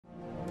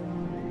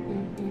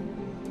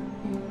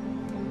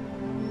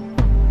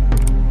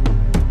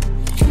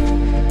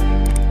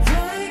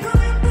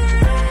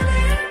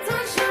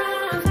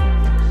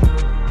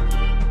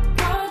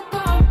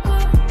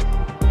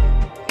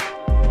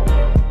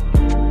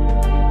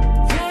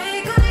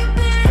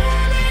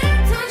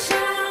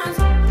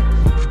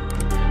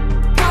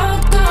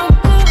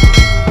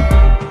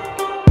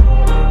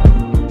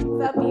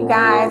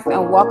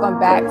welcome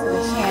back to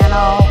the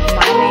channel.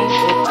 My name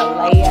is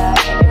Aaileyah,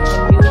 and if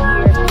you're new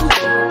here, be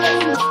sure to hit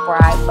that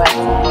subscribe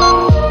button.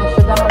 If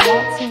you're going to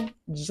want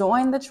to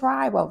join the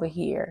tribe over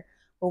here,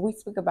 where we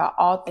speak about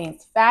all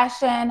things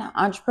fashion,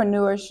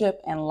 entrepreneurship,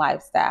 and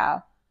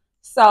lifestyle.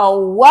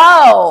 So,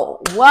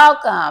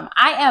 welcome.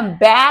 I am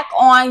back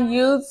on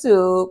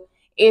YouTube.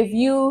 If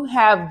you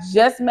have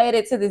just made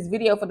it to this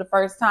video for the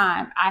first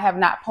time, I have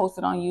not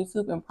posted on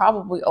YouTube in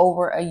probably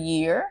over a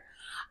year.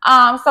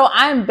 So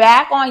I'm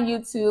back on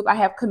YouTube. I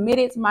have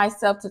committed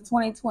myself to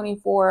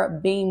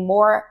 2024 being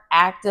more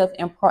active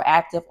and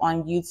proactive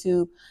on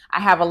YouTube. I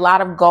have a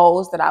lot of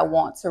goals that I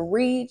want to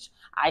reach.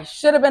 I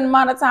should have been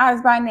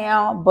monetized by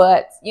now,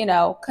 but you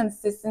know,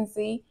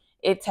 consistency,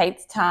 it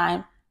takes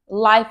time.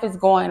 Life is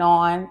going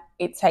on.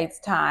 It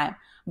takes time.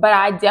 But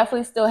I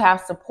definitely still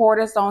have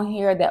supporters on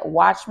here that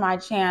watch my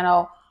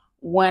channel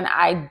when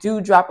I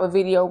do drop a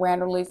video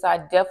randomly. So I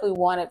definitely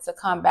wanted to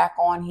come back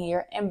on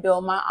here and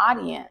build my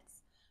audience.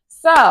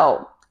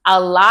 So a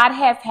lot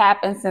has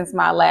happened since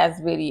my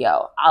last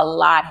video. A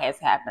lot has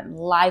happened.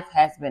 Life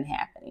has been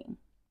happening.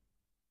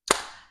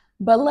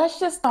 But let's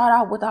just start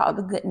out with all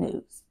the good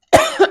news.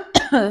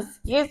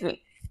 Excuse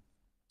me.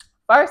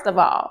 First of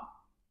all,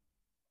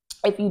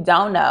 if you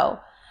don't know,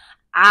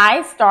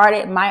 I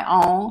started my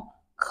own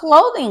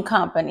clothing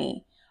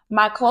company.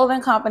 My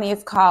clothing company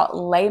is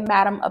called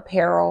Madam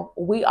Apparel.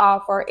 We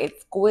offer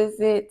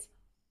exquisite,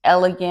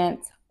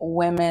 elegant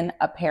women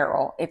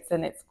apparel. It's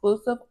an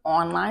exclusive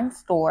online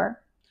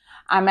store.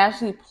 I'm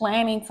actually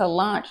planning to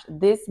launch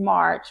this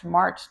March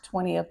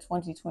 20th,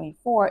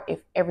 2024, if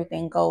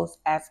everything goes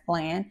as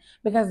planned,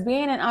 because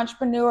being an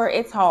entrepreneur,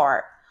 it's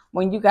hard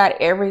when you got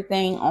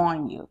everything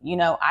on you. You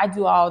know, I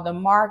do all the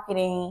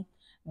marketing,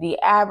 the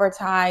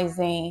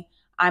advertising,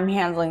 I'm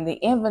handling the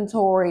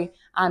inventory,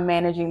 I'm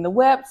managing the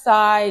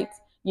website.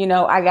 You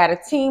know, I got a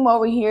team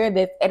over here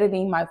that's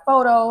editing my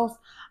photos.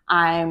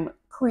 I'm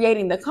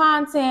creating the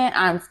content,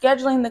 I'm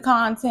scheduling the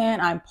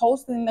content, I'm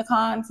posting the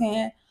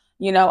content.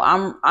 You know,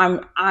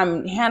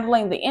 I'm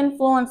handling the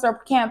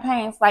influencer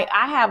campaigns. Like,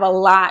 I have a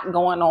lot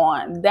going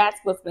on. That's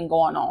what's been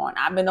going on.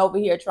 I've been over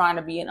here trying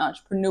to be an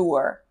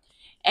entrepreneur,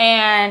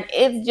 and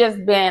it's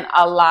just been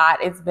a lot.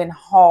 It's been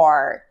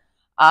hard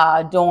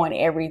doing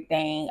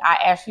everything. I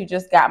actually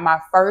just got my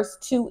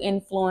first 2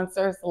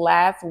 influencers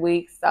last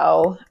week,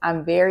 so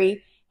I'm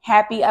very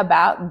happy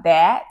about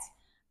that.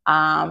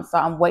 So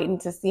I'm waiting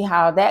to see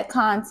how that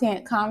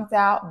content comes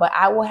out, but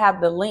I will have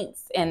the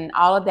links and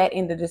all of that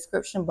in the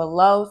description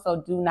below.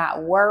 So do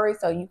not worry.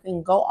 So you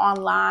can go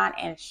online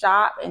and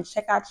shop and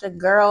check out your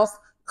girl's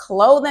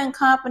clothing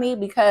company,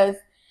 because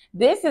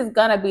this is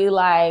going to be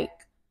like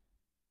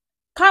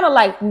kind of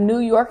like New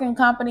York and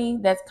Company.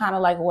 That's kind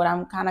of like what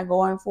I'm kind of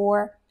going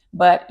for.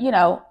 But, you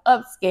know,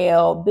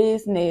 upscale,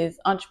 business,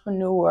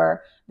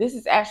 entrepreneur. This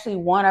is actually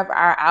one of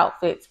our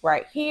outfits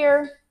right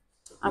here.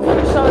 I'm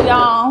going to show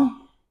y'all.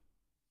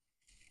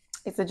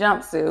 It's a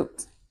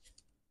jumpsuit.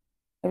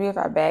 Maybe if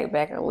I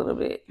back a little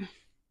bit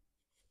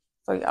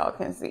so y'all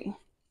can see.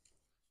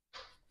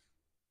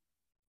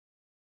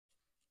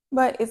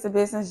 But it's a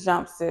business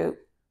jumpsuit.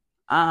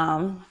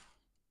 I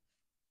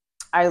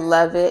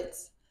love it.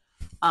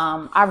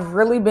 I've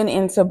really been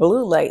into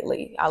blue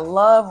lately. I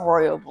love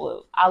royal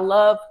blue. I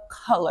love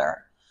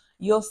color.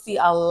 You'll see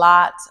a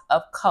lot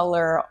of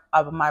color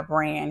of my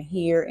brand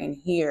here and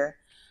here.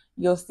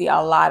 You'll see a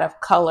lot of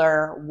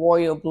color,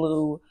 royal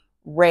blue,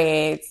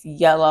 reds,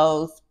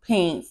 yellows,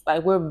 pinks.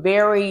 Like, we're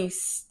very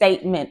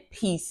statement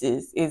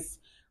pieces is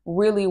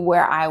really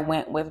where I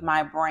went with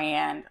my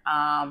brand.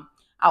 I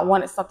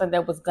wanted something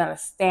that was going to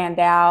stand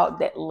out,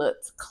 that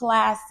looked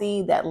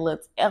classy, that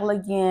looked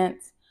elegant.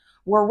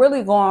 We're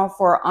really going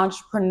for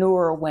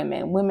entrepreneur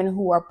women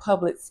who are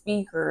public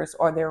speakers,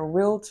 or they're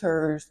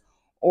realtors,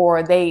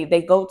 or they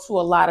go to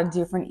a lot of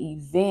different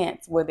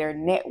events where they're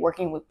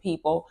networking with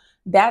people.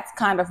 That's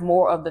kind of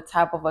more of the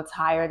type of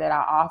attire that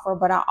I offer.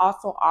 But I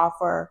also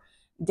offer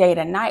day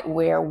to night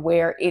wear,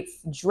 where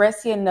it's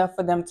dressy enough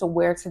for them to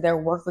wear to their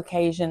work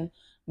occasion,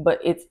 but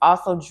it's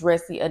also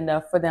dressy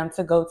enough for them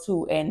to go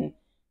to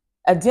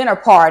a dinner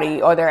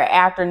party or their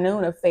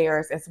afternoon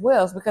affairs as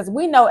well. Because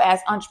we know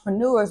as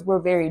entrepreneurs, we're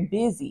very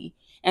busy.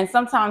 And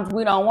sometimes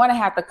we don't want to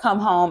have to come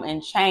home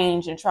and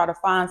change and try to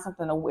find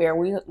something to wear.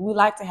 We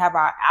like to have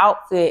our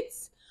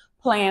outfits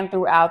planned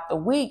throughout the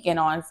week and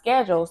on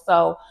schedule.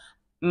 So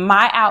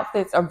my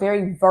outfits are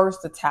very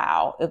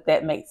versatile, if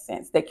that makes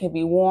sense. They can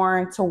be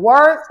worn to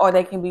work, or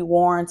they can be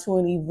worn to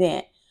an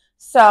event.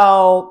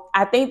 So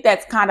I think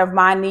that's kind of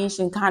my niche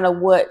and kind of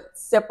what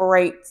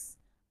separates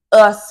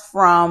us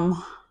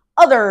from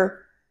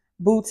other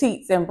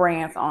boutiques and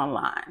brands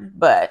online.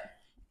 But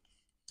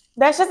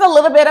that's just a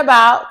little bit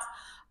about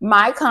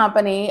my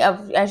company.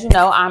 As you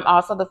know, I'm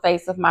also the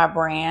face of my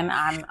brand.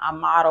 I'm a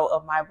model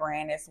of my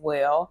brand as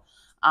well.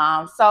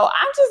 So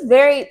I'm just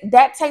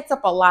that takes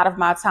up a lot of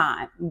my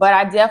time, but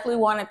I definitely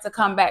wanted to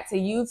come back to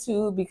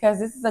YouTube because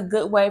this is a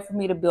good way for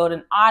me to build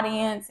an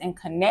audience and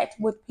connect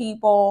with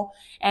people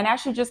and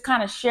actually just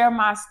kind of share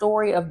my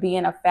story of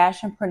being a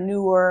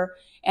fashionpreneur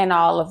and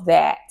all of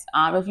that.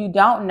 If you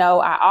don't know,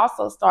 I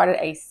also started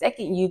a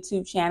second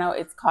YouTube channel.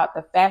 It's called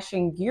the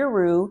Fashion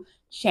Guru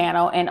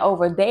channel. And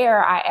over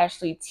there, I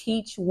actually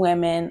teach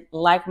women,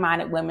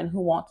 like-minded women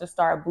who want to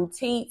start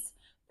boutiques,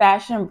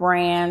 fashion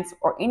brands,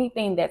 or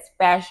anything that's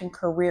fashion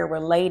career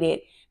related.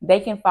 They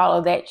can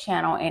follow that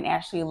channel and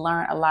actually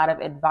learn a lot of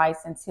advice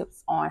and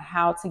tips on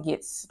how to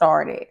get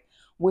started.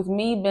 With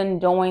me been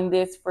doing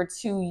this for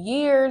 2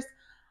 years,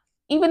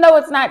 even though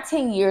it's not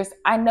 10 years,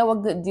 I know a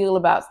good deal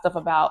about stuff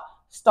about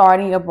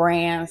starting a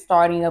brand,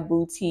 starting a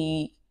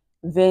boutique,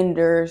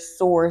 vendors,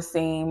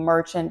 sourcing,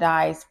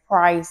 merchandise,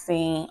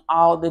 pricing,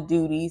 all the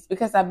duties,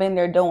 because I've been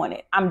there doing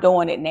it. I'm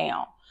doing it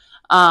now.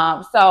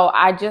 So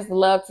I just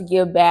love to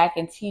give back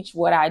and teach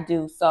what I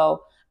do.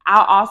 So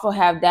I'll also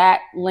have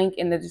that link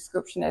in the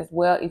description as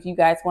well if you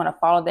guys want to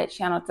follow that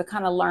channel to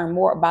kind of learn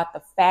more about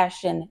the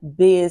fashion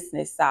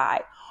business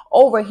side.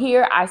 Over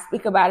here, I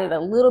speak about it a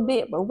little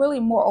bit, but really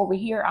more over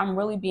here, I'm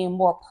really being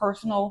more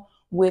personal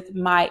with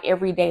my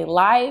everyday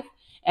life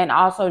and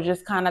also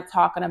just kind of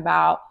talking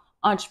about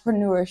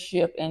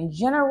entrepreneurship in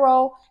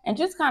general and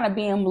just kind of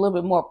being a little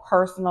bit more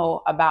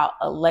personal about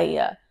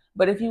Aaileyah.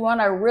 But if you want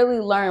to really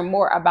learn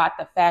more about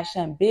the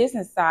fashion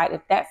business side,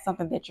 if that's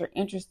something that you're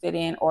interested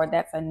in or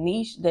that's a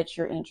niche that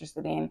you're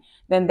interested in,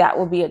 then that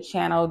will be a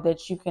channel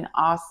that you can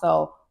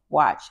also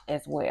watch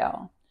as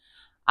well.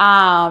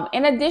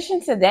 In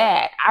addition to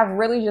that, I've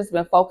really just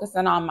been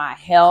focusing on my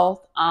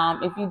health.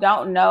 If you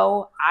don't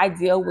know, I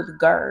deal with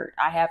GERD.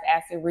 I have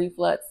acid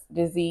reflux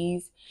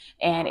disease,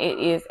 and it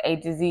is a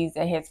disease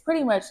that has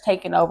pretty much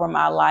taken over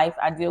my life.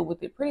 I deal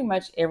with it pretty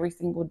much every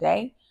single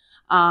day.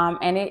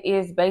 And it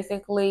is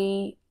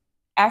basically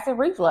acid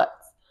reflux.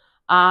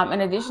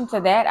 In addition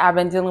to that, I've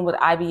been dealing with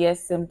IBS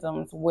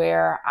symptoms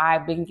where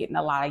I've been getting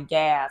a lot of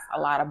gas, a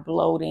lot of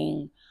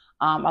bloating,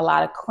 a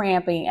lot of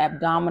cramping,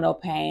 abdominal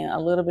pain, a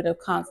little bit of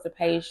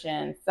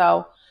constipation.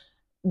 So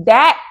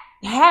that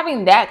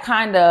having that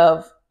kind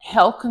of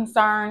health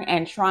concern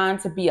and trying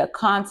to be a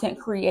content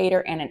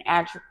creator and an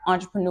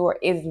entrepreneur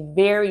is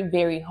very,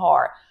 very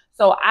hard.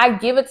 So I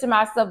give it to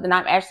myself that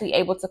I'm actually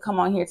able to come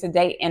on here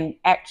today and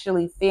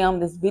actually film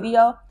this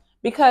video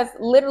because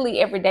literally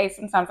every day,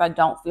 sometimes I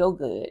don't feel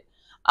good.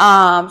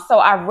 So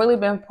I've really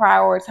been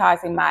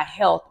prioritizing my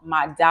health,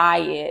 my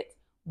diet,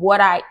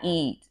 what I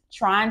eat,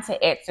 trying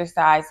to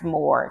exercise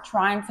more,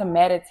 trying to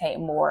meditate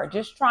more,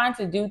 just trying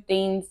to do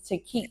things to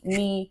keep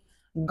me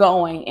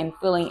going and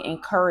feeling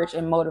encouraged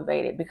and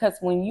motivated. Because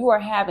when you are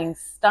having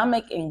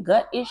stomach and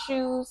gut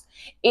issues,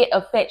 it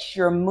affects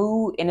your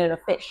mood and it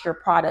affects your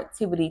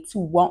productivity to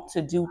want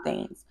to do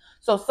things.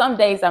 So some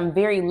days I'm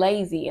very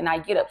lazy and I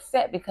get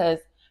upset because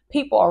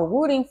people are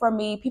rooting for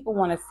me. People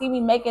want to see me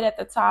make it at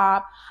the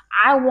top.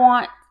 I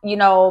want,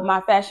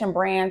 my fashion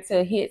brand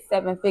to hit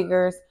 7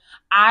 figures.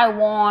 I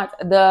want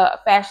the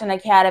Fashion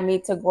Academy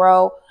to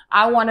grow.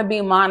 I want to be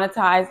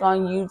monetized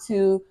on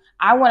YouTube.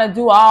 I want to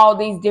do all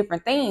these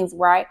different things,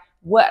 right?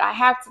 What I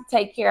have to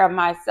take care of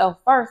myself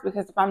first,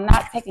 because if I'm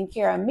not taking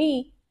care of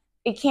me,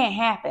 it can't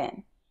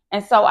happen.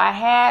 And so I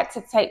had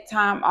to take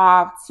time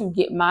off to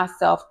get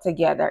myself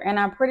together. And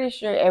I'm pretty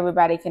sure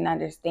everybody can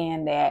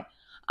understand that.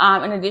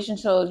 In addition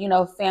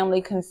to,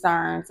 family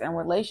concerns and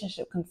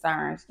relationship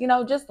concerns,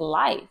 just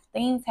life.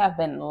 Things have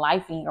been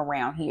lifing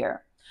around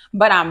here.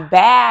 But I'm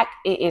back.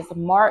 It is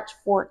March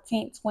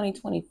 14th,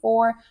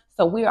 2024.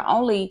 So we are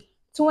only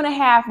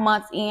 2.5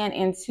 months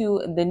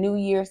into the new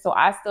year. So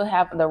I still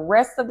have the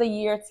rest of the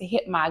year to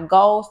hit my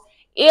goals.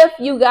 If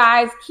you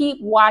guys keep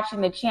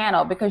watching the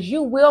channel, because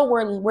you will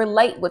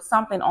relate with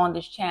something on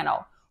this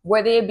channel,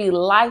 whether it be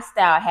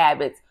lifestyle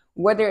habits,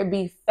 whether it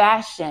be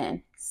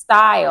fashion,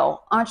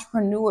 style,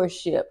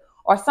 entrepreneurship,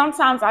 or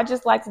sometimes I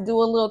just like to do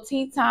a little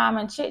tea time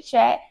and chit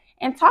chat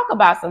and talk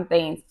about some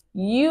things.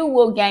 You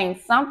will gain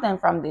something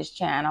from this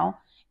channel,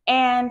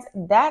 and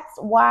that's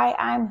why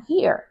I'm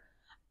here.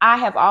 I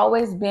have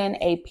always been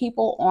a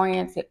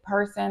people-oriented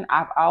person.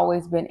 I've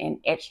always been an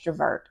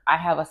extrovert. I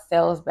have a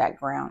sales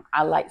background.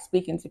 I like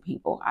speaking to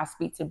people. I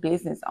speak to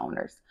business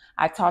owners.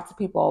 I talk to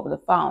people over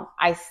the phone.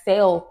 I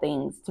sell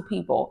things to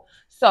people.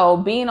 So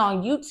being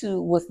on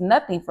YouTube was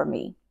nothing for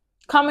me.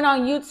 Coming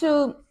on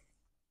YouTube,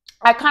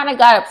 I kind of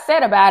got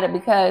upset about it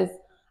because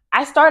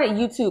I started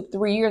YouTube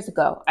 3 years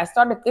ago. I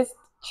started this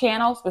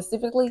channel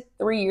specifically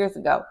 3 years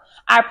ago.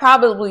 I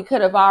probably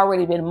could have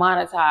already been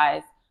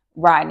monetized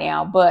right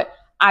now, but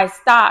I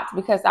stopped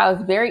because I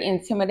was very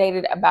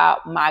intimidated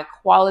about my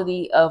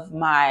quality of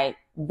my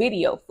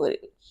video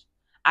footage.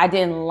 I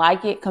didn't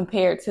like it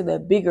compared to the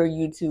bigger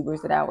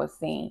YouTubers that I was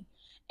seeing.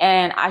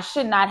 And I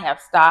should not have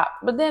stopped.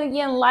 But then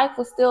again, life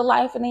was still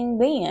lifing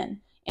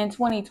then in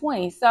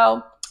 2020.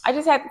 So I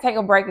just had to take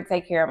a break and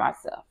take care of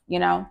myself,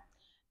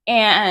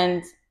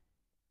 And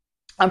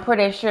I'm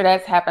pretty sure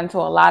that's happened to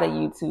a lot of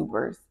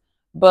YouTubers.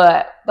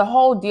 But the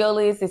whole deal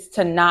is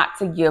to not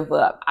to give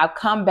up. I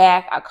come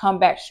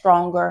back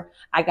stronger.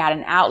 I got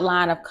an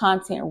outline of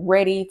content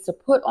ready to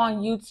put on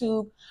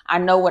YouTube. I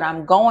know what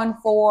I'm going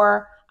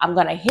for. I'm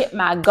going to hit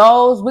my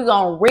goals. We're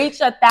going to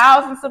reach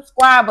 1,000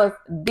 subscribers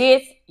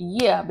this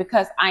year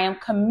because I am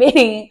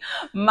committing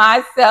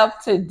myself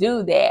to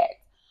do that.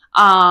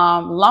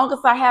 Long as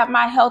I have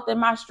my health and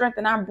my strength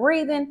and I'm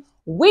breathing,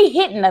 we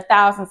hitting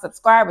 1,000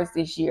 subscribers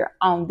this year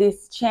on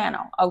this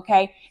channel,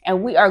 okay?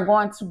 And we are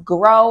going to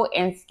grow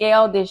and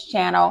scale this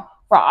channel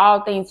for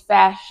all things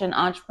fashion,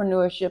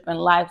 entrepreneurship, and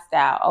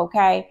lifestyle,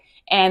 okay?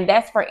 And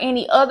that's for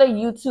any other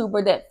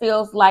YouTuber that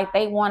feels like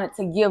they wanted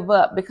to give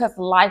up because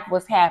life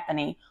was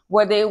happening,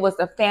 whether it was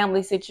a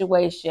family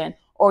situation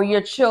or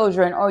your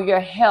children or your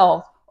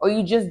health, or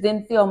you just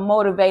didn't feel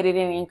motivated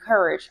and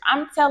encouraged.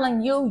 I'm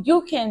telling you,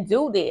 you can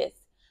do this.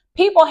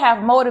 People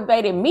have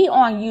motivated me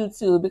on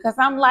YouTube because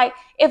I'm like,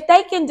 if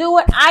they can do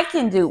it, I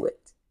can do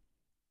it.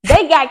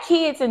 They got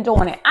kids and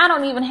doing it. I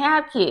don't even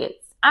have kids.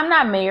 I'm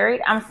not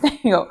married. I'm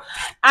single.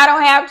 I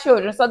don't have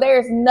children. So there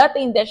is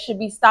nothing that should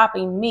be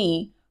stopping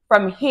me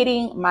from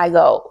hitting my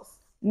goals.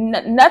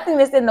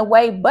 Nothing is in the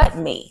way but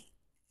me.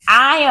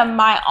 I am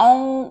my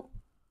own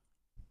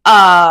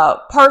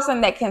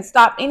person that can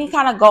stop any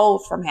kind of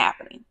goals from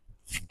happening.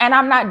 And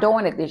I'm not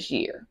doing it this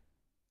year.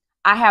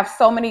 I have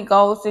so many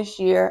goals this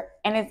year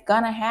and it's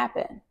going to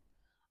happen.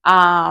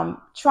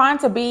 Trying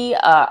to be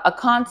a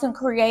content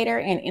creator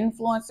and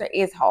influencer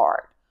is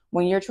hard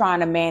when you're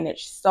trying to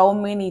manage so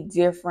many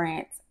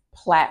different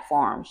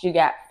platforms. You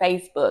got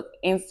Facebook,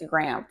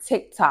 Instagram,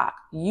 TikTok,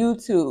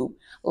 YouTube,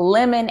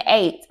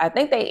 Lemonade. I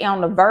think they are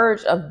on the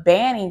verge of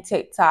banning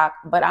TikTok,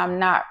 but I'm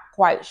not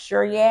quite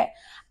sure yet.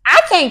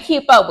 I can't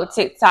keep up with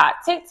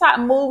TikTok. TikTok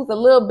moves a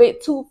little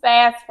bit too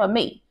fast for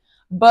me,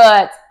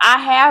 but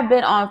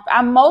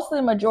I'm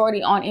mostly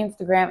majority on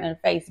Instagram and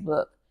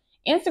Facebook.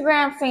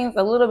 Instagram seems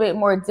a little bit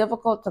more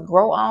difficult to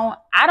grow on.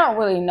 I don't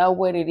really know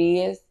what it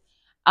is,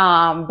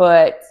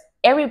 but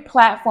every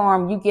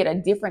platform you get a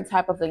different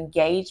type of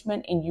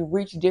engagement and you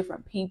reach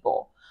different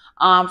people.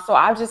 So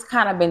I've just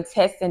kind of been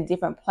testing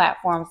different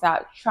platforms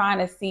out, trying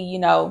to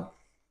see,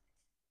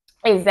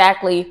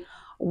 exactly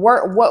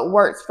what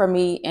works for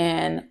me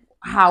and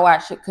how I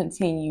should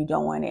continue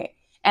doing it.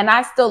 And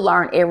I still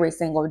learn every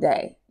single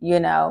day,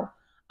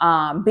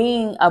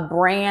 being a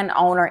brand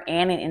owner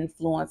and an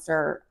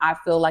influencer, I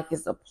feel like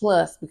it's a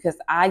plus because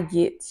I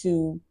get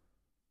to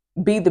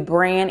be the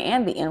brand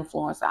and the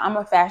influencer. I'm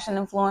a fashion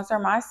influencer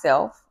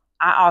myself.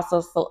 I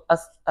also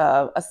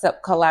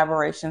accept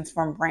collaborations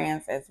from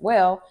brands as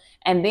well.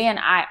 And then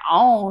I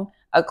own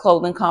a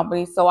clothing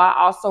company, so I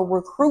also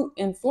recruit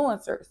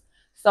influencers.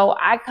 So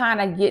I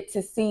kind of get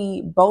to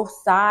see both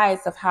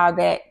sides of how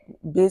that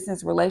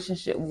business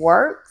relationship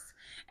works.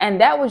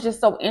 And that was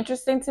just so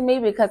interesting to me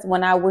because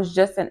when I was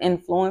just an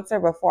influencer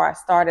before I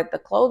started the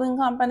clothing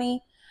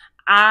company,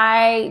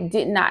 I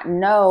did not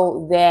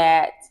know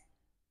that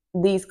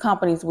these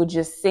companies would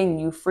just send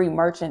you free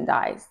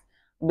merchandise,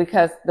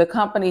 because the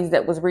companies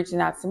that was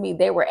reaching out to me,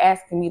 they were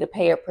asking me to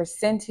pay a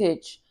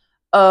percentage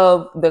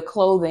of the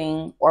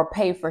clothing or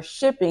pay for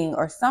shipping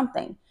or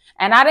something.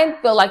 And I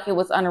didn't feel like it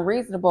was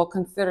unreasonable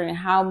considering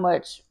how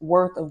much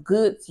worth of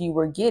goods you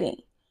were getting.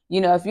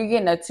 If you're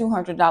getting a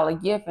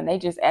 $200 gift and they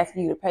just ask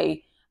you to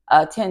pay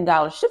a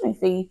 $10 shipping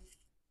fee,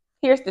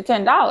 here's the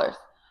 $10.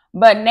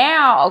 But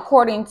now,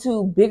 according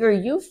to bigger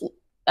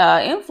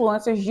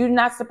influencers, you're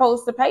not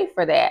supposed to pay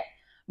for that.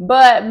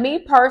 But me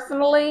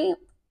personally,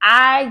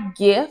 I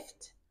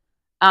gift.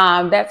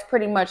 That's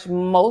pretty much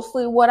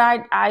mostly what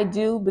I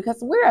do because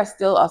we're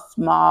still a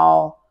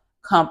small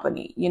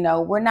company.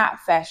 We're not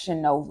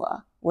Fashion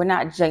Nova. We're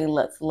not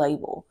J-Lux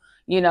label.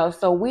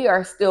 So we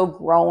are still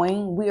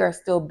growing. We are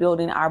still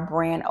building our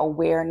brand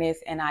awareness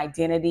and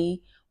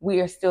identity.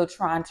 We are still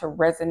trying to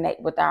resonate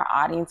with our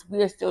audience.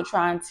 We are still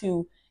trying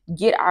to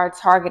get our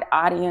target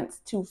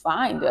audience to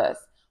find us.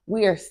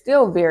 We are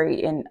still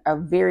in a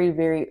very,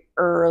 very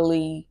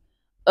early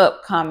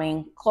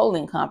upcoming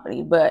clothing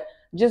company, but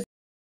just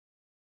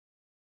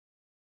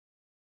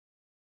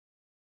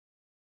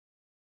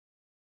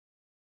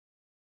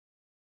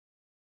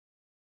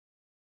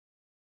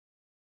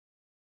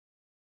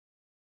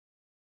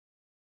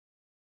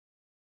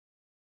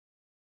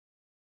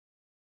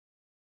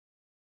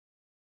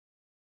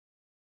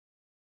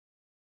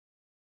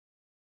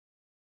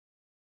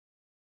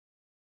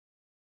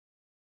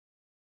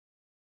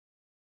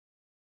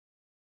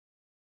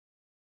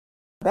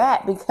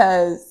that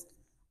because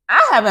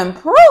I have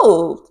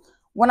improved.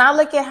 When I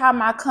look at how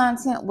my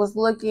content was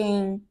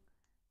looking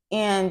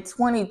in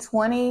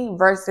 2020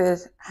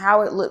 versus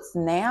how it looks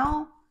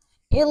now,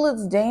 it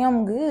looks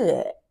damn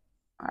good.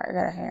 All right, I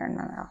got a hair in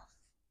my mouth.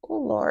 Oh,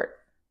 Lord.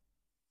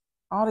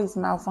 All these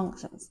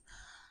malfunctions.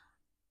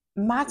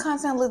 My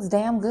content looks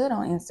damn good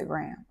on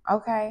Instagram,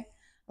 okay?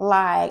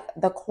 Like,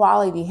 the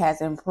quality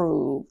has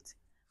improved.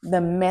 The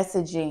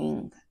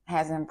messaging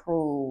has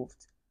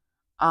improved.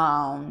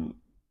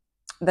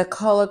 The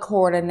color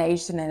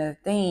coordination and the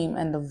theme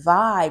and the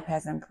vibe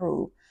has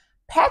improved.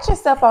 pat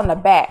yourself on the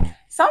back.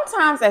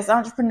 Sometimes as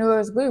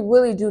entrepreneurs, we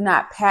really do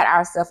not pat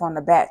ourselves on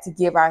the back to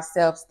give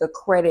ourselves the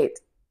credit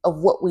of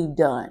what we've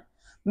done.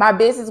 My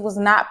business was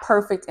not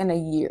perfect in a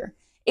year.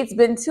 It's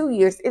been 2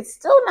 years. It's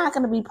still not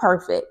going to be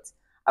perfect.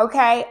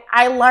 Okay.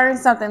 I learned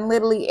something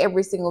literally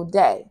every single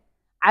day.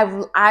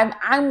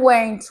 I'm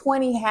wearing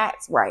 20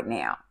 hats right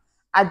now.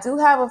 I do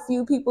have a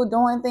few people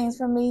doing things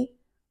for me,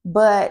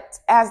 but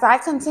as I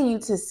continue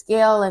to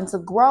scale and to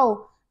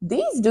grow,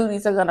 these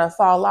duties are going to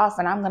fall off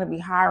and I'm going to be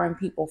hiring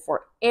people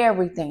for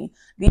everything.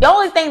 The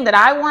only thing that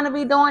I want to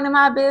be doing in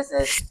my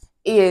business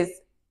is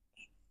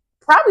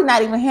probably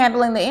not even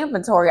handling the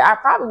inventory. I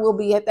probably will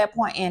be at that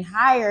point and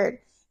hired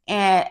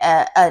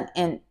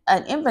an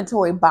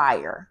inventory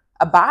buyer,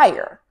 a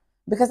buyer,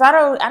 because I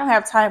don't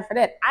have time for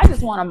that. I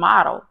just want to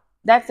model.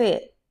 That's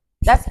it.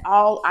 That's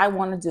all I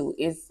want to do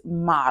is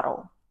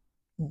model,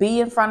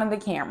 be in front of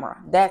the camera.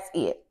 That's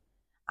it.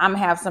 I'm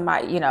gonna have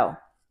somebody,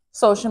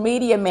 social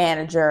media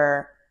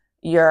manager,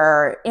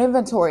 your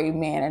inventory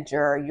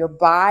manager, your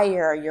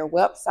buyer, your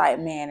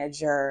website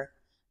manager,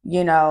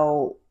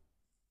 your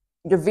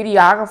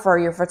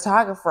videographer, your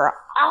photographer,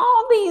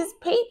 all these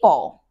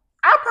people.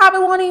 I probably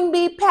won't even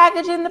be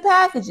packaging the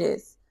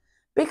packages,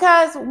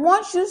 because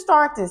once you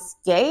start to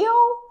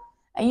scale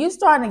and you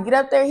starting to get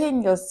up there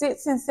hitting your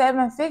 6 and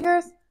 7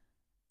 figures,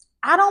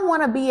 I don't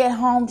want to be at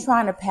home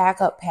trying to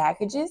pack up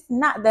packages.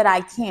 Not that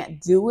I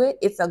can't do it.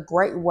 It's a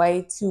great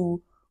way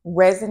to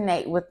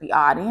resonate with the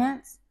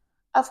audience,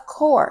 of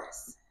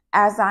course,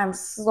 as I'm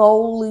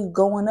slowly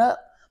going up.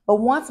 But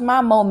once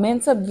my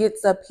momentum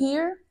gets up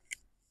here,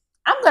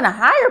 I'm going to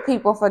hire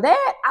people for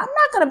that. I'm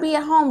not going to be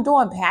at home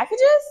doing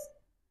packages.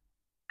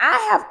 I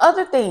have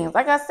other things.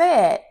 Like I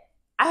said,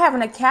 I have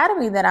an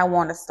academy that I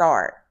want to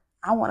start.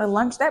 I want to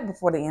launch that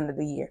before the end of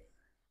the year.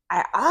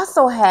 I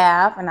also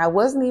have, and I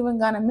wasn't even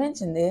going to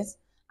mention this,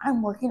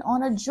 I'm working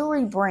on a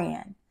jewelry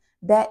brand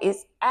that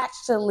is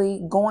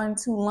actually going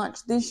to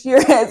launch this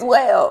year as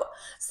well.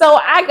 So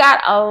I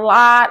got a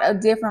lot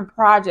of different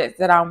projects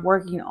that I'm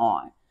working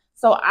on.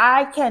 So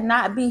I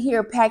cannot be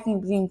here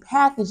packaging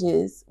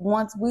packages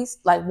once we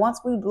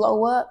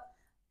blow up.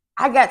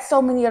 I got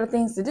so many other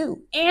things to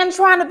do. And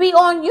trying to be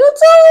on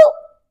YouTube,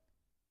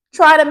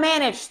 try to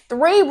manage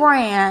 3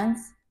 brands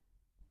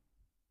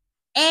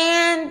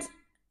and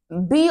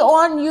be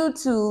on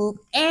YouTube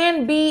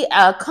and be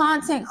a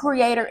content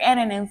creator and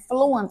an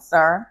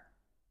influencer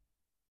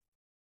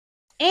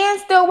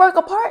and still work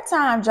a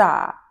part-time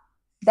job.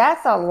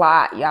 That's a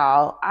lot,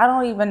 y'all. I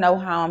don't even know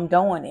how I'm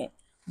doing it,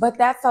 but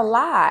that's a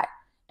lot.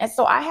 And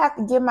so I have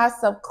to give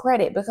myself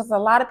credit, because a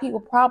lot of people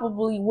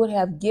probably would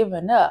have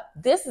given up.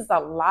 This is a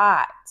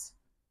lot.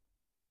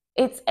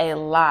 It's a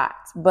lot,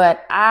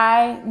 but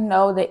I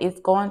know that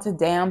it's going to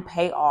damn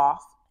pay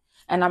off.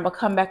 And I'm going to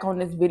come back on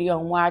this video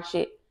and watch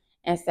it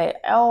and say,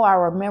 oh, I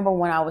remember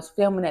when I was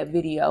filming that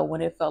video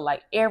when it felt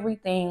like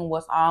everything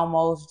was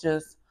almost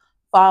just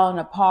falling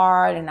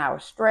apart and I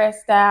was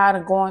stressed out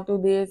and going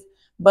through this.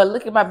 But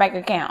look at my bank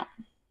account.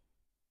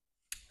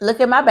 Look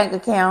at my bank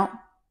account.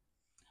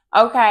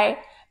 Okay?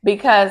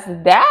 Because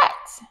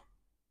that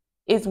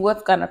is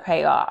what's going to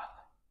pay off.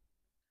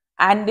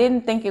 I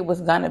didn't think it was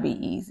going to be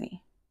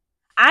easy.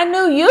 I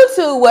knew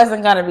YouTube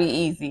wasn't going to be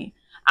easy.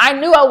 I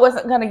knew I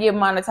wasn't going to get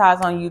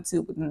monetized on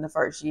YouTube within the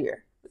first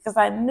year, because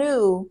I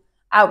knew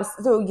I was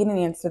still getting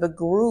into the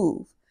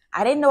groove.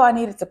 I didn't know I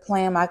needed to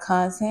plan my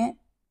content.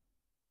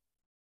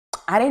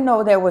 I didn't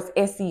know there was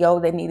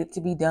SEO that needed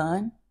to be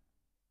done.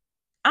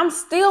 I'm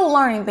still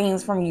learning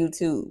things from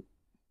YouTube,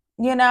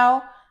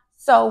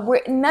 So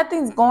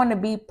nothing's going to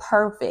be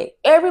perfect.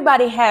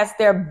 Everybody has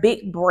their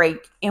big break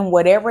in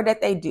whatever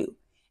that they do.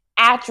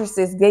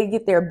 Actresses, they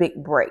get their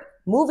big break.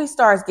 Movie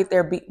stars get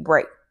their big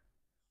break.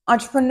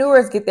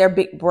 Entrepreneurs get their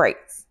big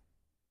breaks.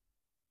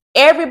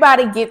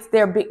 Everybody gets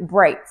their big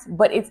breaks,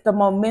 but it's the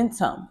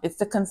momentum. It's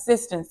the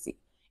consistency.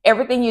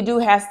 Everything you do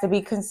has to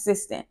be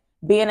consistent.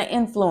 Being an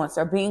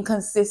influencer, being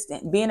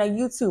consistent, being a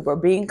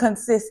YouTuber, being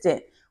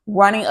consistent,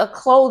 running a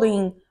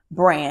clothing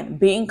brand,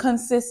 being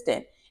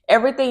consistent.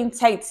 Everything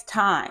takes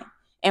time.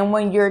 And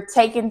when you're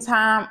taking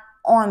time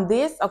on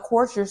this, of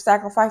course, you're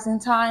sacrificing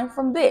time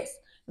from this.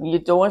 When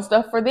you're doing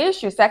stuff for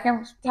this, you're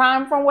sacrificing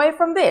time away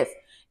from this.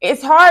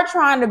 It's hard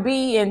trying to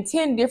be in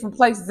 10 different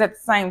places at the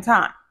same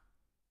time.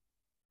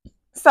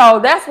 So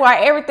that's why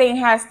everything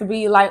has to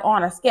be like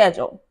on a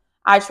schedule.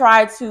 I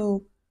try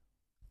to,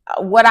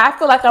 what I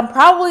feel like I'm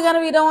probably going to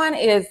be doing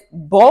is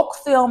bulk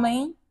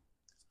filming,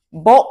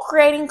 bulk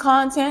creating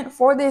content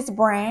for this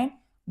brand,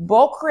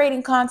 bulk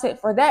creating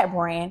content for that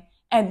brand,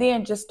 and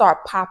then just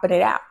start popping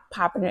it out.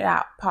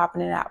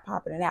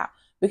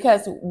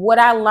 Because what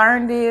I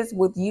learned is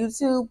with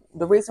YouTube,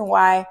 the reason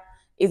why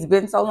it's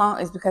been so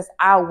long is because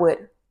I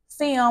would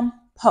film,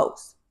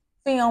 post.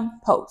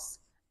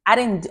 I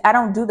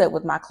don't do that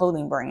with my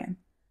clothing brand.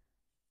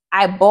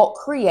 I bulk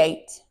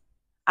create,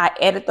 I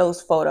edit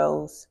those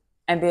photos,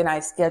 and then I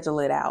schedule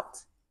it out.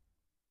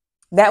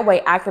 That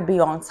way I could be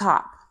on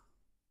top,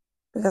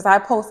 because I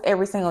post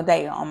every single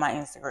day on my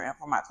Instagram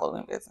for my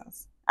clothing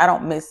business. I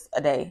don't miss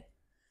a day.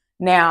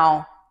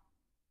 Now,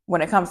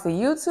 when it comes to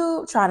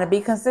YouTube, trying to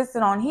be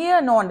consistent on here,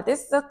 knowing that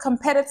this is a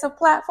competitive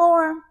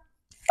platform,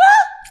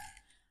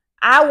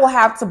 I will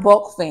have to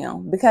bulk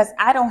film because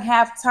I don't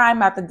have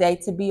time out the day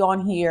to be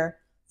on here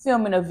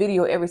filming a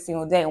video every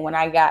single day when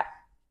I got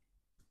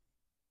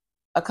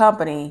a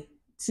company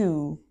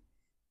to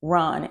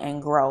run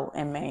and grow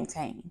and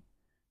maintain,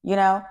 you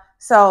know?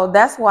 So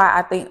that's why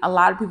I think a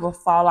lot of people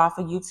fall off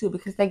of YouTube,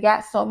 because they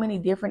got so many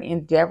different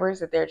endeavors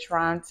that they're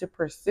trying to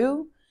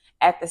pursue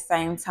at the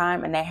same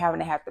time, and they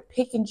have to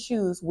pick and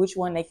choose which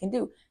one they can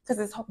do, because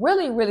it's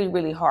really, really,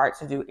 really hard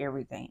to do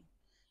everything.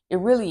 It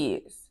really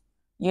is,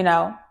 you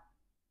know?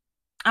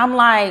 I'm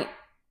like,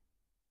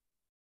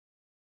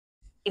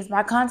 is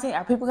my content,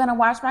 are people going to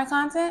watch my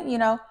content? You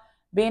know,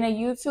 being a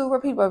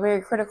YouTuber, people are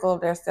very critical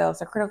of themselves.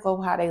 They're critical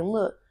of how they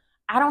look.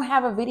 I don't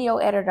have a video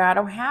editor. I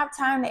don't have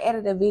time to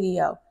edit a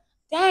video.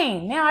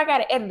 Dang, now I got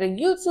to edit a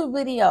YouTube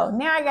video.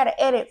 Now I got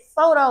to edit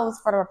photos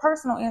for the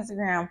personal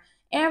Instagram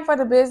and for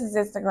the business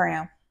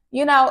Instagram.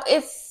 You know,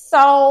 it's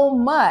so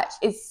much.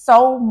 It's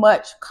so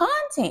much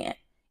content.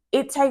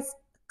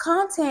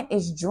 Content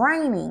is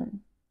draining.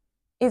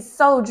 It's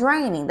so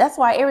draining. That's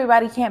why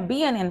everybody can't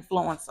be an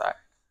influencer,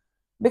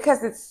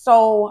 because it's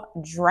so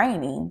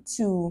draining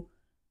to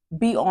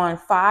be on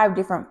 5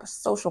 different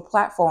social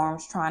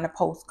platforms trying to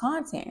post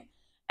content.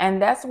 And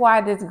that's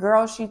why this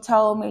girl, she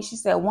told me, she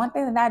said, one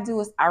thing that I do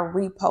is I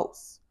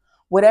repost.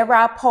 Whatever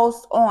I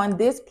post on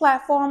this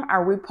platform, I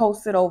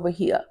repost it over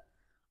here.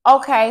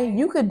 Okay,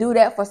 you could do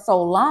that for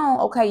so long.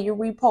 Okay, you're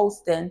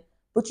reposting,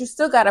 but you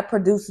still got to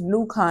produce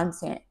new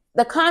content.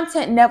 The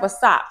content never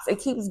stops. It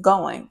keeps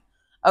going.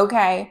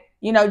 Okay,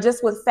 you know,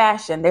 just with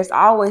fashion, there's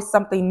always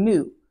something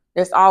new.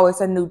 There's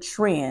always a new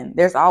trend.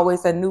 There's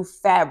always a new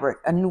fabric,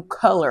 a new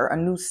color, a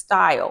new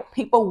style.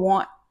 People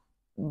want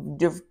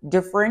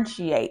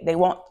differentiate. They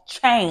want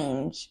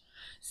change.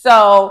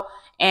 So,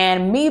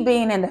 and me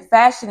being in the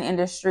fashion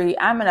industry,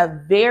 I'm in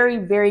a very,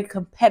 very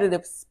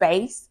competitive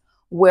space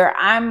where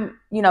I'm,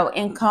 you know,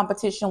 in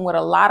competition with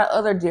a lot of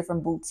other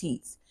different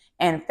boutiques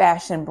and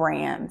fashion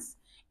brands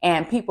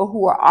and people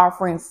who are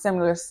offering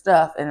similar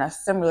stuff and a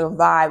similar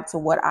vibe to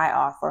what I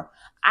offer.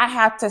 I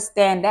have to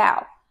stand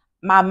out.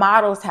 My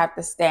models have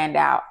to stand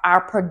out.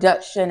 Our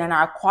production and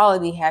our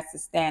quality has to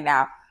stand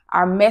out.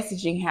 Our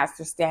messaging has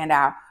to stand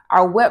out.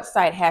 Our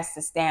website has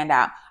to stand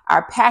out.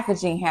 Our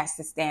packaging has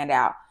to stand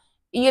out,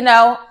 you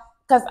know,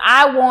 because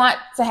I want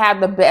to have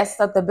the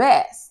best of the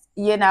best.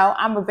 You know,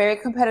 I'm a very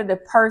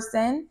competitive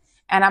person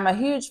and I'm a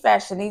huge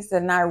fashionista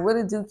and I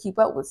really do keep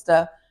up with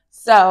stuff.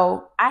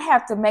 So I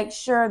have to make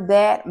sure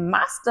that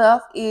my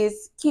stuff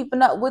is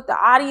keeping up with the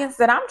audience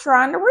that I'm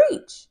trying to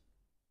reach,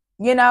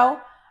 you know,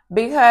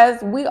 because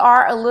we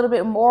are a little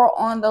bit more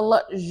on the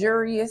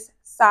luxurious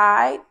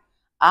side.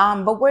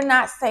 But we're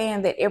not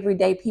saying that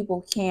everyday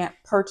people can't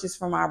purchase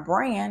from our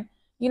brand.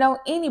 You know,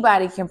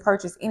 anybody can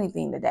purchase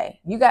anything today.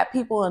 You got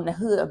people in the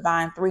hood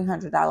buying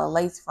 $300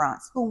 lace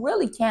fronts who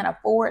really can't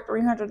afford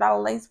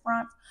 $300 lace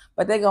fronts,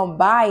 but they're going to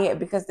buy it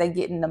because they're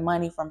getting the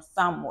money from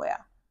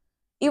somewhere.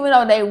 Even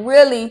though they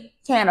really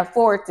can't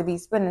afford to be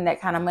spending that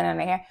kind of money on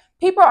their hair,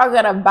 people are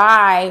going to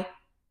buy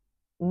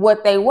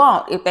what they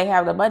want if they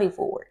have the money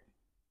for it.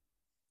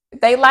 If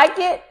they like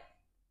it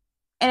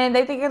and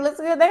they think it looks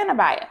good, they're going to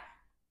buy it.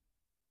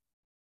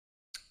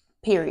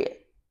 Period.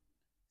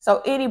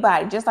 So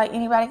anybody, just like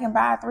anybody can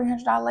buy a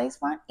 $300 lace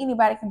front,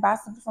 anybody can buy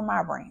something from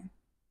our brand.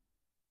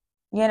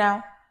 You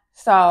know?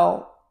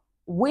 So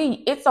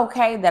it's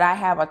okay that I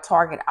have a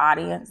target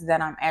audience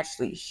that I'm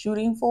actually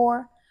shooting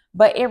for,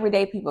 but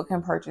everyday people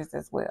can purchase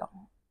as well.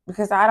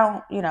 Because I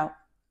don't, you know,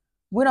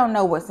 we don't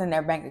know what's in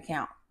their bank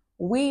account.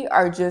 We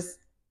are just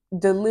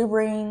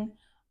delivering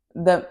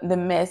the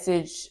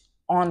message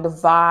on the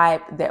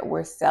vibe that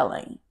we're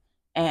selling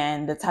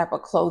and the type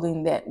of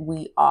clothing that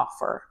we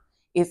offer.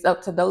 It's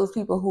up to those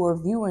people who are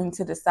viewing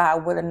to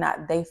decide whether or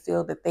not they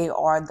feel that they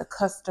are the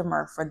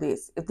customer for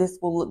this, if this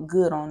will look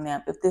good on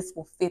them, if this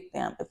will fit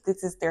them, if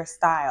this is their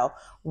style,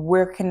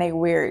 where can they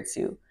wear it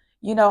to?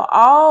 You know,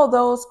 all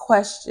those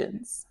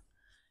questions,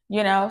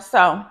 you know.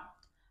 So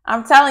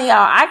I'm telling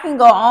y'all, I can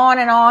go on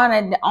and on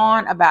and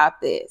on about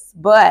this,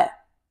 but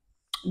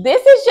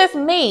this is just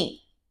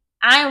me.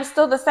 I am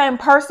still the same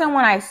person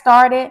when I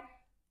started.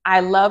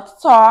 I love to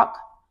talk.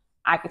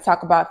 I could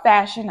talk about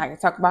fashion. I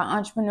could talk about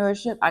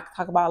entrepreneurship. I could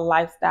talk about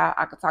lifestyle.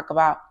 I could talk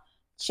about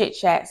chit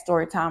chat,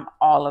 story time,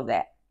 all of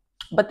that.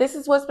 But this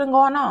is what's been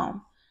going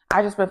on.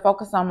 I just been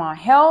focused on my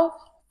health,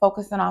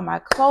 focusing on my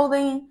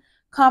clothing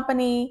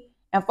company,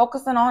 and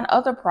focusing on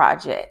other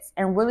projects,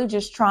 and really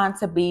just trying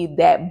to be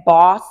that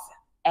boss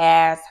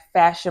as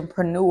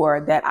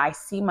fashionpreneur that I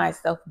see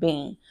myself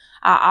being.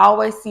 I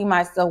always see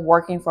myself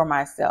working for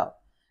myself.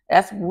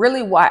 That's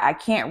really why I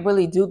can't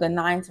really do the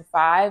 9 to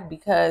 5,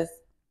 because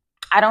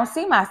I don't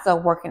see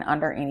myself working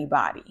under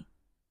anybody.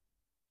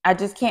 I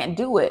just can't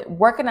do it.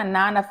 Working a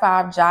 9 to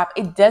 5 job,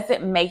 it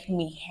doesn't make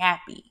me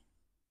happy.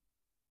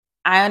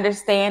 I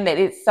understand that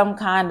it's some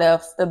kind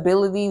of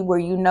stability where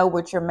you know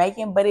what you're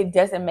making, but it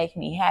doesn't make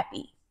me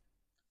happy.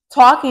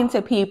 Talking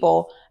to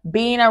people,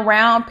 being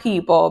around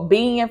people,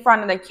 being in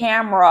front of the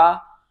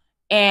camera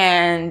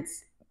And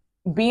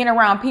being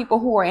around people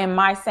who are in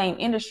my same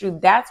industry,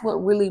 that's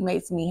what really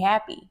makes me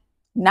happy.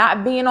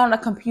 Not being on the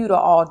computer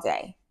all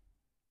day.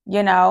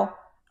 You know,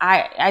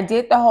 I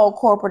did the whole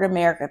corporate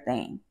America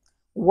thing.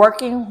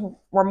 Working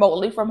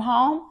remotely from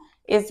home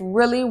is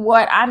really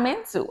what I'm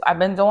into. I've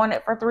been doing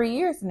it for 3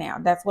 years now.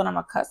 That's what I'm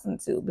accustomed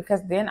to,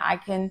 because then I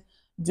can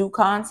do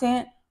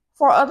content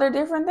for other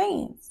different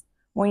things.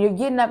 When you're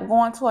getting up,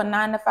 going to a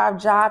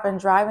 9-to-5 job and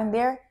driving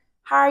there,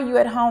 how are you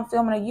at home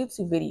filming a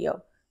YouTube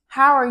video?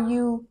 How are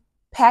you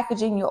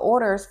packaging your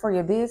orders for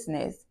your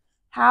business?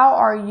 How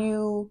are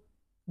you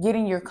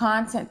getting your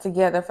content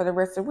together for the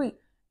rest of the week?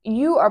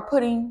 You are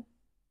putting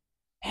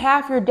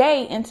half your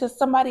day into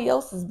somebody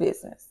else's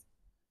business.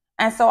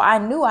 And so I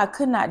knew I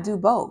could not do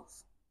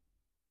both.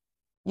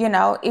 You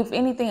know, if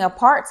anything, a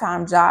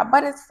part-time job,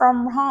 but it's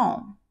from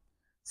home.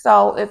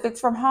 So if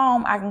it's from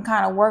home, I can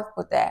kind of work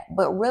with that.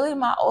 But really,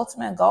 my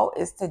ultimate goal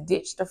is to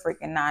ditch the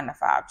freaking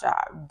 9-to-5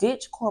 job,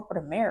 ditch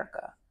corporate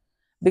America,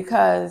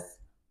 because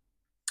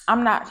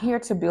I'm not here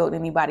to build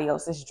anybody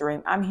else's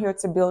dream. I'm here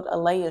to build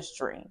Aaileyah's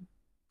dream,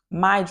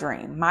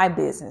 my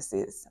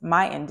businesses,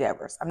 my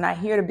endeavors. I'm not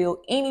here to build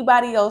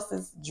anybody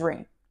else's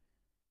dream.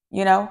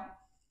 You know,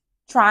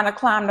 trying to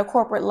climb the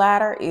corporate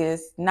ladder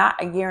is not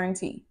a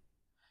guarantee.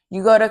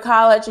 You go to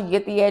college and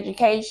get the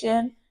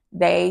education.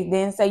 They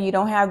then say you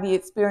don't have the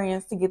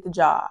experience to get the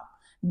job.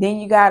 Then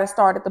you got to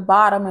start at the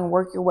bottom and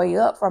work your way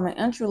up from an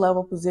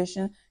entry-level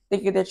position,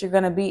 thinking that you're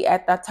going to be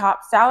at the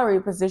top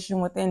salary position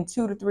within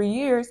 2 to 3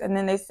 years. And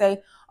then they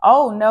say,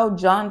 oh, no,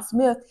 John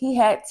Smith, he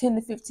had 10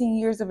 to 15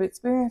 years of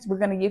experience. We're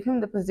going to give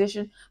him the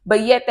position.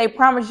 But yet they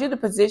promise you the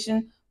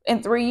position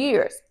in 3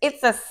 years.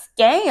 It's a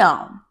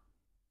scam.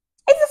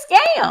 It's a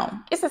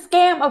scam. It's a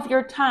scam of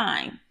your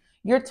time.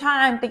 Your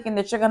time, thinking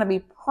that you're going to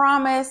be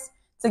promised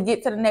to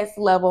get to the next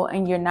level,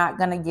 and you're not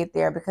going to get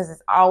there, because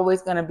it's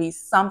always going to be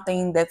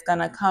something that's going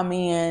to come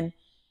in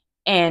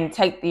and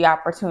take the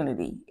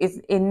opportunity.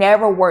 It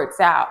never works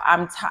out.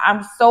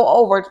 I'm so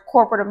over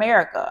corporate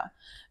America,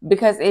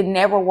 because it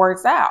never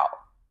works out.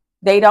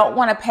 They don't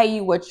want to pay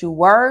you what you're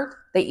worth.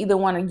 They either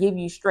want to give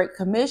you straight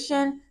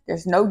commission.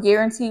 There's no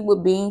guarantee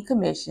with being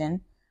commissioned.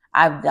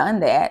 I've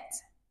done that.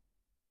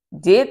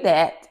 Did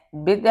that,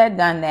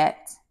 done that.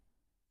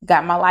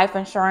 Got my life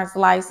insurance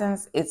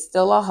license. It's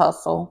still a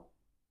hustle.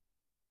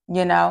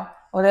 You know,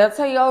 well, they'll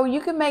tell you, oh, you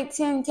can make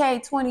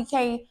 10K,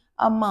 20K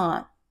a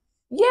month.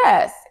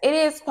 Yes, it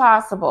is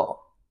possible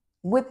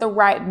with the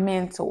right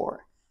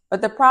mentor.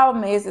 But the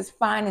problem is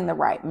finding the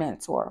right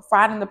mentor,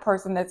 finding the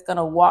person that's going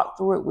to walk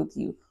through it with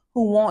you,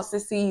 who wants to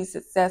see you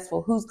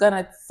successful, who's going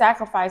to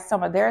sacrifice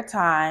some of their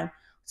time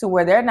to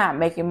where they're not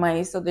making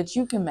money so that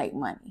you can make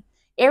money.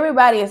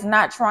 Everybody is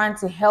not trying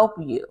to help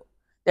you.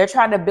 They're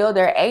trying to build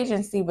their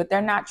agency, but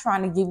they're not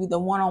trying to give you the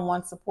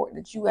one-on-one support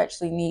that you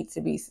actually need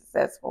to be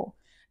successful.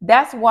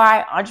 That's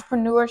why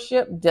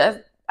entrepreneurship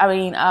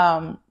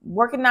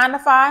working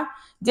 9-to-5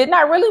 did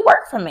not really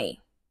work for me.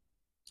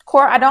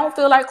 I don't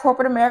feel like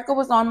corporate America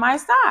was on my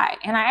side.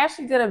 And I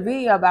actually did a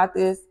video about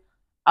this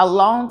a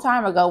long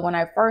time ago when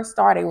I first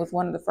started. It was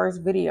one of the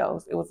first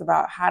videos. It was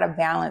about how to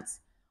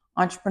balance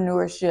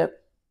entrepreneurship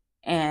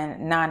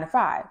and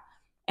 9-to-5.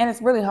 And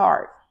it's really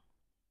hard.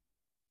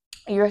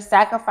 You're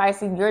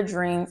sacrificing your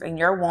dreams and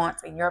your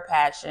wants and your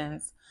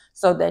passions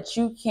so that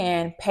you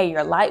can pay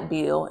your light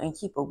bill and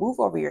keep a roof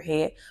over your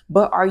head.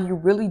 But are you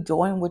really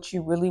doing what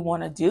you really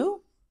want to do?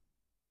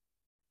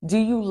 Do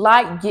you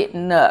like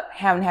getting up,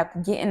 having to have to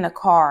get in the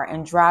car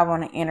and drive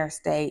on the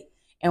interstate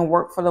and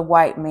work for the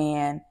white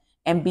man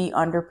and be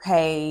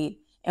underpaid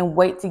and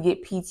wait to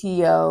get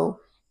PTO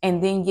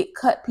and then get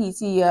cut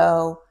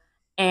PTO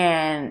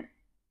and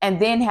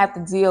then have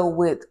to deal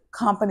with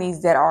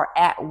companies that are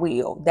at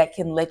will, that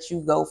can let you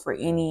go for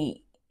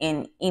any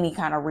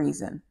kind of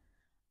reason?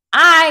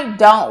 I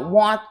don't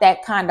want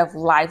that kind of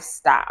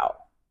lifestyle.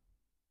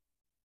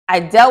 I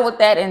dealt with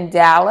that in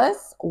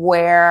Dallas,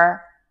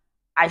 where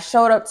I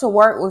showed up to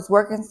work, was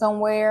working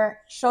somewhere,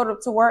 showed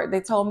up to work.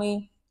 They told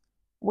me,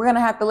 we're going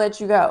to have to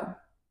let you go.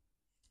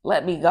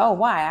 Let me go?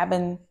 Why? I've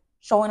been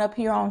showing up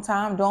here on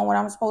time, doing what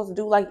I'm supposed to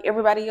do like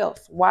everybody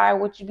else. Why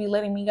would you be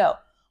letting me go?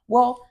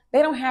 Well,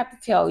 they don't have to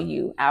tell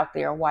you out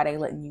there why they're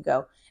letting you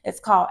go. It's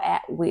called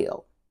at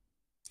will.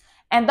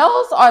 And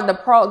those are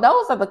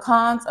the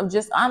cons of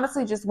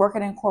just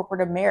working in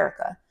corporate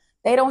America.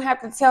 They don't have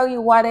to tell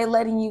you why they're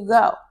letting you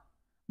go.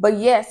 But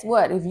guess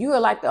what? If you are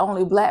like the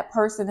only Black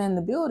person in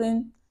the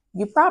building,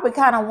 you probably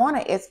kind of want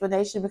an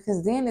explanation,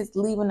 because then it's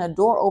leaving a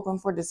door open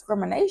for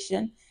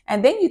discrimination.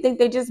 And then you think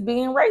they're just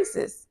being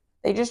racist.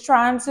 They're just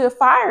trying to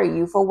fire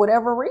you for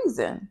whatever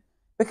reason,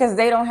 because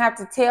they don't have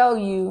to tell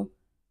you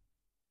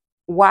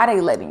why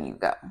they're letting you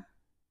go.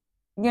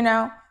 You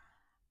know,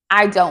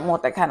 I don't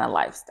want that kind of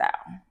lifestyle.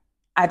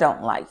 I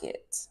don't like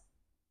it.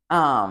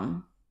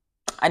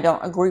 I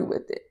don't agree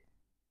with it.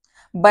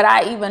 But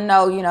I even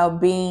know,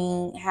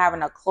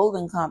 having a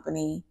clothing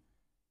company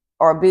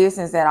or a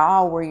business at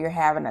all where you're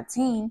having a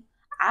team,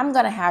 I'm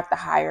going to have to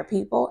hire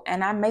people,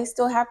 and I may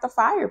still have to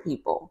fire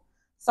people.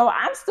 So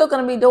I'm still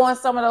going to be doing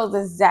some of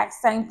those exact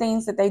same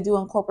things that they do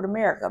in corporate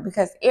America,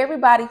 because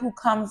everybody who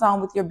comes on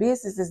with your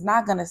business is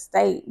not going to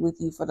stay with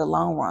you for the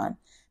long run.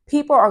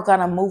 People are going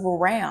to move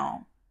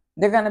around.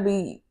 They're going to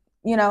be,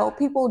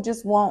 people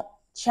just won't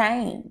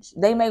change.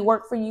 They may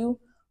work for you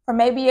for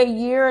maybe a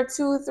year or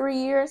 2 or 3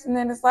 years, and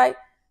then it's like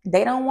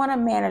they don't want to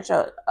manage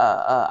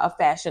a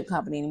fashion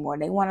company anymore.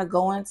 They want to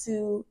go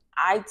into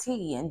IT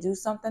and do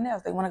something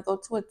else. They want to go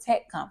to a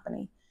tech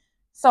company.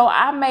 So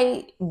I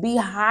may be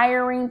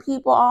hiring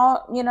people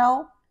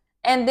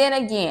and then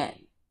again,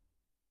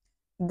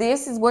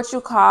 this is what you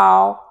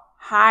call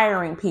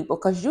hiring people,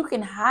 because you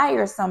can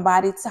hire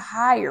somebody to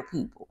hire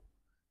people.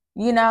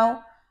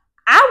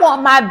 I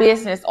want my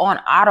business on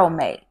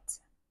automate.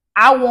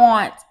 I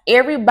want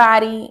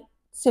everybody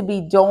to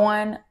be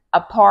doing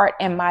a part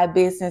in my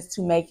business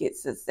to make it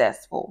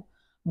successful,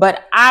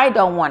 but I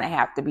don't want to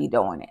have to be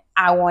doing it.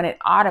 I want it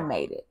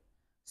automated.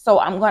 So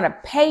I'm going to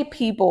pay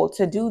people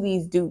to do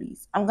these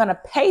duties. I'm going to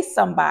pay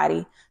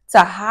somebody to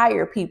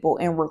hire people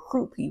and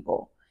recruit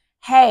people.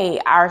 Hey,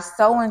 our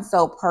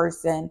so-and-so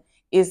person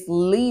is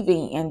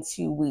leaving in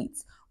 2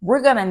 weeks.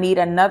 We're going to need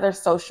another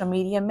social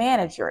media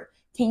manager.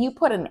 Can you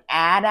put an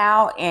ad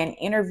out and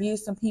interview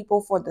some people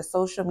for the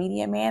social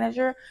media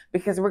manager?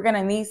 Because we're going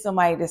to need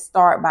somebody to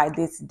start by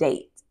this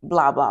date,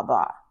 blah, blah,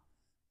 blah.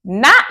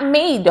 Not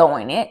me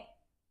doing it,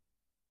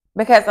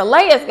 because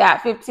Aaileyah's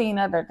got 15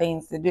 other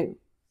things to do.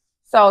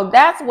 So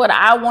that's what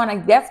I want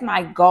to, that's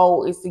my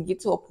goal, is to get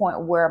to a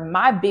point where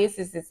my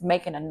business is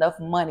making enough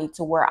money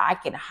to where I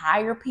can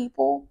hire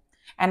people,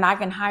 and I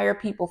can hire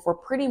people for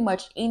pretty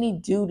much any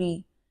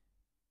duty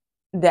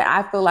that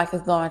I feel like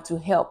is going to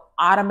help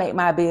automate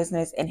my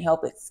business and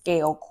help it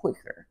scale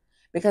quicker.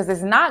 Because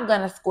it's not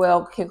going to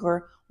scale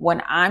quicker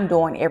when I'm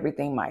doing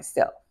everything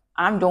myself.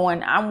 I'm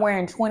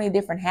wearing 20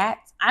 different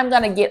hats. I'm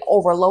going to get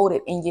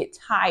overloaded and get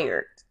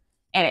tired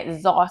and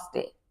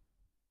exhausted.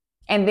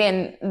 And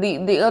then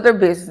the other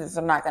businesses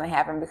are not going to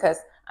happen because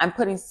I'm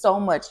putting so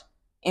much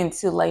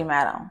into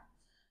Madam.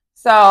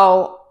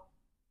 So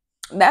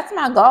that's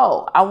my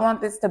goal. I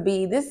want this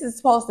is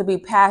supposed to be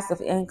passive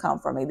income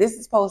for me. This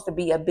is supposed to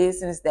be a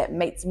business that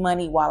makes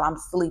money while I'm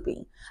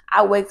sleeping.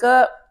 I wake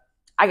up,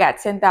 I got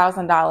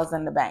 $10,000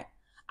 in the bank.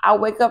 I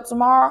wake up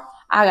tomorrow,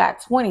 I got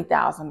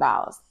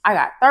 $20,000. I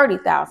got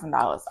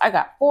 $30,000. I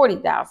got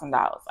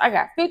 $40,000. I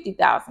got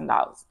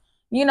 $50,000.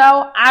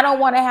 I don't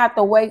want to have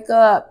to wake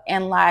up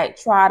and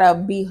try to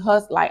be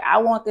hustled. I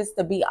want this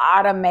to be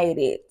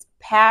automated,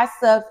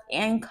 passive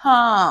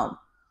income,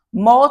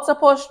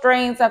 multiple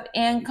streams of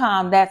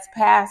income. That's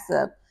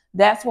passive.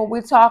 That's what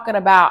we're talking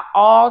about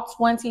all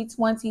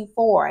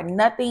 2024.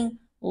 Nothing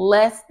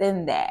less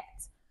than that.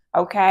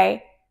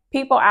 Okay.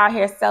 People out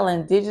here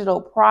selling digital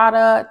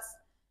products,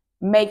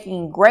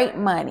 making great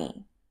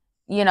money,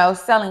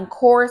 selling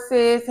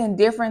courses and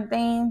different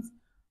things.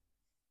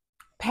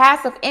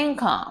 Passive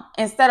income.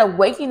 Instead of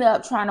waking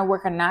up trying to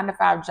work a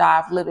 9-to-5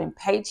 job, living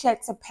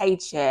paycheck to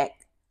paycheck,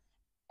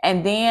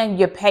 and then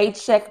your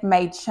paycheck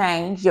may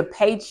change, your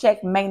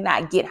paycheck may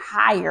not get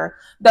higher.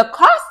 The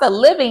cost of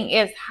living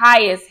is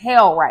high as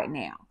hell right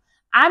now.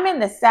 I'm in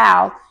the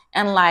South,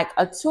 and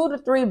a 2 to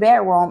 3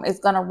 bedroom is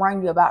going to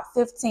run you about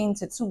 15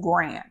 to 2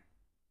 grand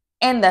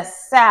in the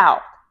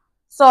South.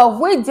 So if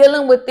we're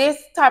dealing with this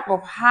type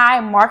of high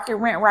market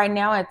rent right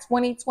now in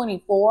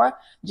 2024,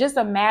 just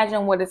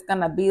imagine what it's going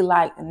to be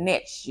like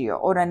next year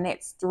or the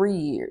next 3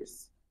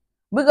 years.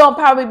 We're going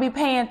to probably be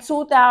paying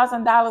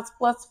 $2,000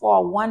 plus for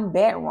a 1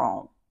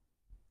 bedroom.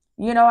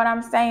 You know what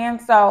I'm saying?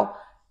 So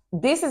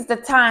this is the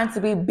time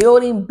to be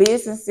building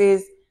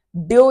businesses,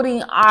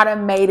 building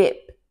automated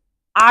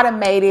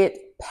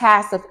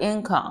passive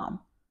income.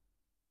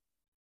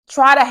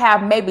 Try to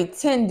have maybe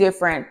 10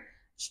 different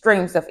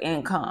streams of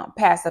income,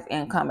 passive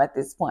income at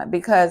this point,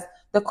 because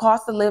the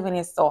cost of living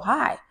is so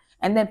high.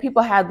 And then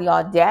people have the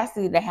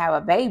audacity to have a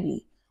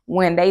baby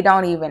when they're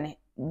not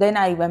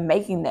even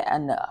making that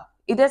enough.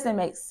 It doesn't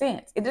make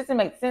sense. It doesn't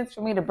make sense for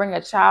me to bring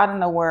a child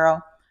in the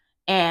world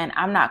and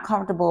I'm not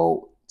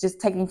comfortable just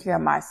taking care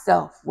of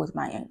myself with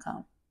my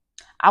income.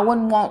 I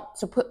wouldn't want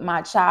to put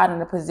my child in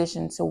a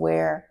position to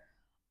where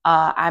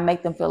I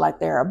make them feel like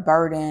they're a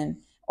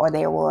burden or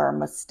they were a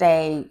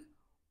mistake.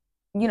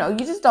 You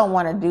just don't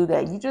want to do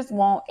that. You just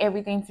want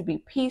everything to be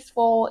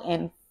peaceful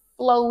and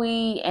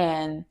flowy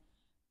and,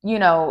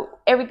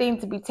 everything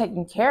to be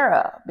taken care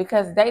of,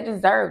 because they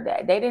deserve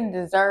that. They didn't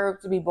deserve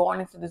to be born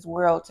into this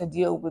world to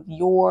deal with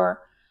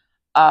your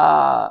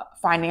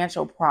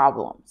financial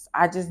problems.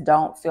 I just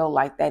don't feel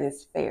like that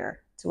is fair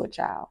to a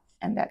child.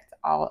 And that's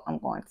all I'm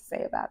going to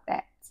say about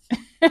that.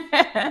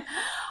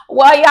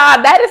 Well,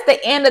 y'all, that is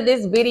the end of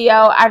this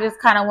video. I just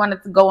kind of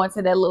wanted to go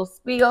into that little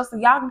spiel so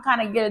y'all can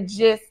kind of get a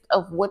gist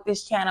of what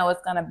this channel is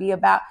going to be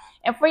about,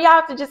 and for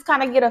y'all to just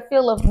kind of get a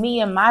feel of me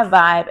and my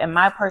vibe and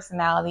my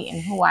personality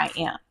and who I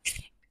am.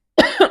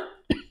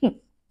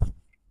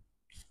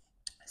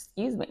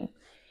 Excuse me.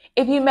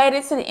 If you made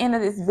it to the end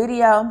of this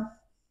video,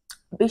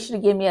 be sure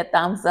to give me a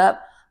thumbs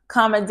up,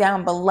 comment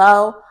down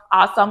below.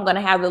 Also, I'm going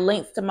to have the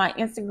links to my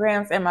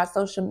Instagrams and my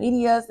social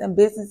medias and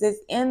businesses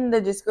in the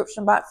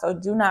description box, so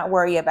do not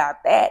worry about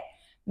that.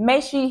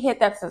 Make sure you hit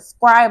that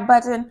subscribe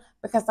button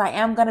because I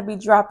am going to be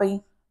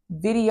dropping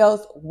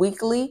videos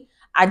weekly.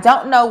 I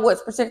don't know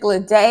what particular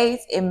days.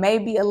 It may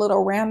be a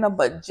little random,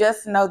 but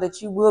just know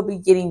that you will be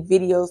getting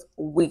videos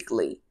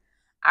weekly.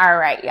 All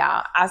right,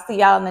 y'all. I'll see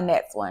y'all in the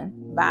next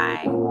one.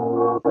 Bye.